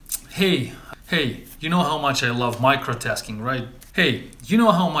Hey, you know how much I love microtasking, right? Hey, you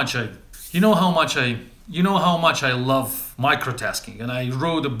know how much I love microtasking. And I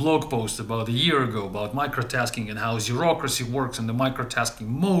wrote a blog post about a year ago about microtasking and how bureaucracy works in the microtasking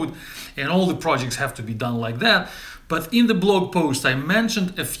mode, and all the projects have to be done like that. But in the blog post, I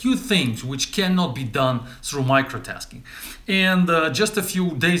mentioned a few things which cannot be done through microtasking. And just a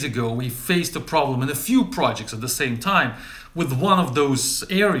few days ago, we faced a problem in a few projects at the same time with one of those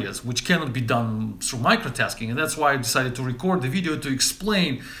areas which cannot be done through microtasking. And that's why I decided to record the video to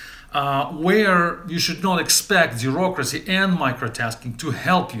explain where you should not expect bureaucracy and microtasking to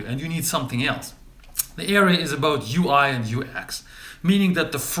help you, and you need something else. The area is about UI and UX, meaning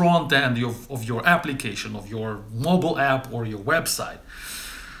that the front end of your application, of your mobile app or your website.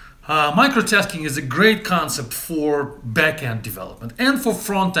 Microtasking is a great concept for back-end development and for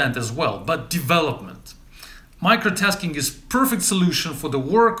front-end as well, but development. Microtasking is perfect solution for the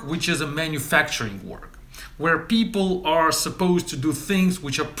work which is a manufacturing work, where people are supposed to do things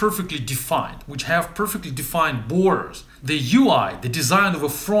which are perfectly defined, which have perfectly defined borders. The UI, the design of a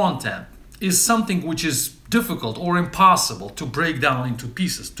front end, is something which is difficult or impossible to break down into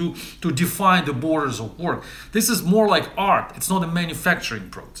pieces, to define the borders of work. This is more like art. It's not a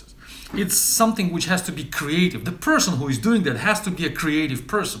manufacturing process. It's something which has to be creative. The person who is doing that has to be a creative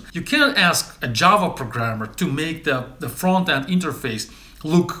person. You cannot ask a Java programmer to make the front-end interface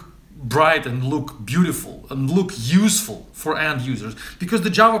look bright and look beautiful and look useful for end users, because the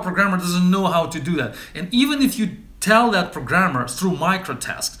Java programmer doesn't know how to do that. And even if you tell that programmer through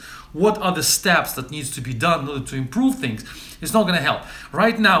microtasks what are the steps that needs to be done in order to improve things, it's not going to help.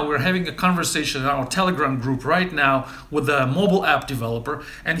 Right now, we're having a conversation in our Telegram group right now with a mobile app developer,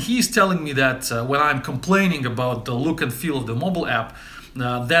 and he's telling me that when I'm complaining about the look and feel of the mobile app,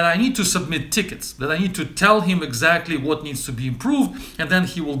 that I need to submit tickets, that I need to tell him exactly what needs to be improved, and then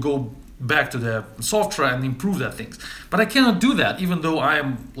he will go back to the software and improve that things. But I cannot do that, even though I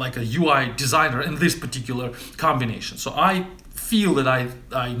am like a UI designer in this particular combination. So I feel that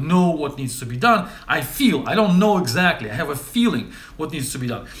I know what needs to be done. I don't know exactly. I have a feeling what needs to be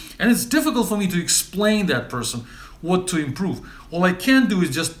done. And it's difficult for me to explain that person what to improve. All I can do is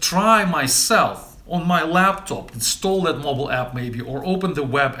just try myself on my laptop, install that mobile app maybe, or open the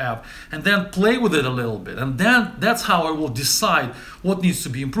web app and then play with it a little bit. And then that's how I will decide what needs to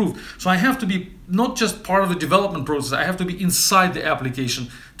be improved. So I have to be not just part of the development process, I have to be inside the application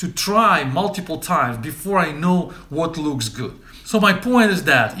to try multiple times before I know what looks good. So my point is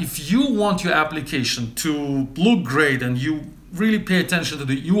that if you want your application to look great and you really pay attention to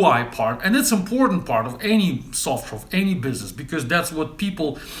the UI part, and it's an important part of any software, of any business, because that's what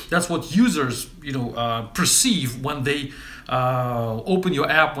users perceive when they open your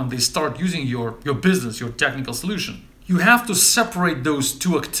app, when they start using your business, your technical solution. You have to separate those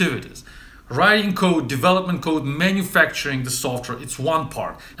two activities. Writing code, development code, manufacturing the software, it's one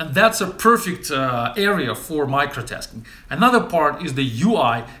part. And that's a perfect area for microtasking. Another part is the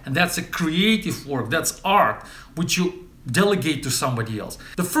UI, and that's a creative work, that's art, which you delegate to somebody else.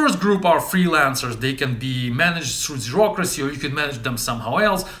 The first group are freelancers. They can be managed through bureaucracy, or you can manage them somehow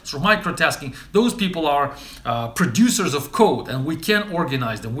else through microtasking. Those people are producers of code, and we can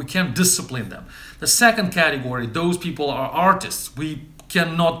organize them, we can discipline them. The second category, those people are artists. We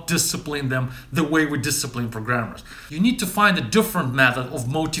cannot discipline them the way we discipline programmers. You need to find a different method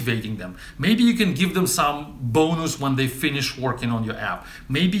of motivating them. Maybe you can give them some bonus when they finish working on your app.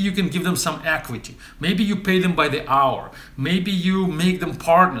 Maybe you can give them some equity. Maybe you pay them by the hour. Maybe you make them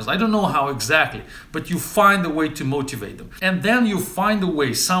partners. I don't know how exactly, but you find a way to motivate them. And then you find a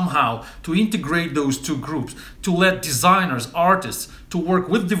way somehow to integrate those two groups, to let designers, artists, to work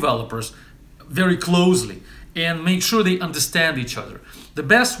with developers very closely and make sure they understand each other. The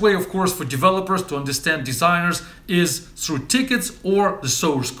best way, of course, for developers to understand designers is through tickets or the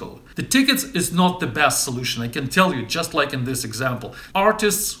source code. The tickets is not the best solution, I can tell you, just like in this example.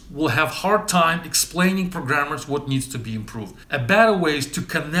 Artists will have hard time explaining programmers what needs to be improved. A better way is to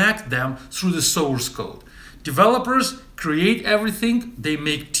connect them through the source code. Developers create everything, they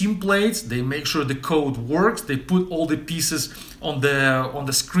make templates, they make sure the code works, they put all the pieces on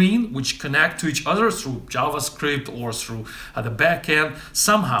the screen which connect to each other through JavaScript or through the backend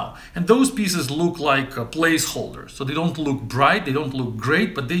somehow. And those pieces look like placeholders. So they don't look bright, they don't look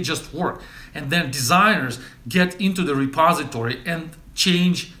great, but they just work. And then designers get into the repository and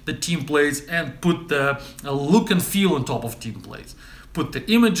change the templates and put the look and feel on top of templates. Put the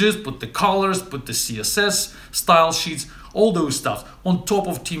images, put the colors, put the CSS style sheets, all those stuff on top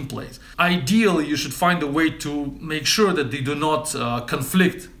of templates. Ideally, you should find a way to make sure that they do not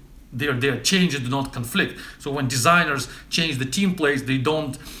conflict. Their changes do not conflict. So when designers change the templates, they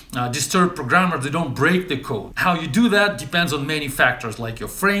don't disturb programmers, they don't break the code. How you do that depends on many factors, like your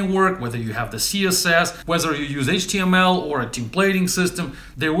framework, whether you have the CSS, whether you use HTML or a templating system.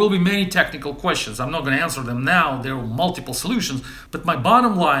 There will be many technical questions. I'm not going to answer them now. There are multiple solutions. But my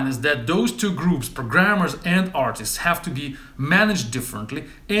bottom line is that those two groups, programmers and artists, have to be managed differently,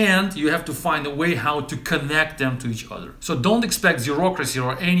 and you have to find a way how to connect them to each other. So don't expect Xerocracy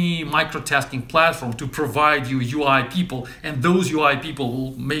or any microtasking platform to provide you UI people, and those UI people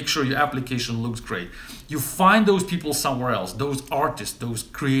will make sure your application looks great. You find those people somewhere else, those artists, those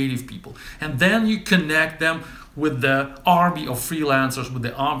creative people, and then you connect them with the army of freelancers, with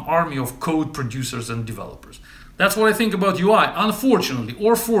the army of code producers and developers. That's what I think about UI. Unfortunately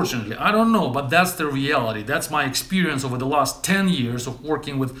or fortunately, I don't know, but that's the reality. That's my experience over the last 10 years of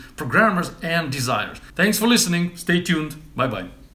working with programmers and designers. Thanks for listening. Stay tuned. Bye-bye.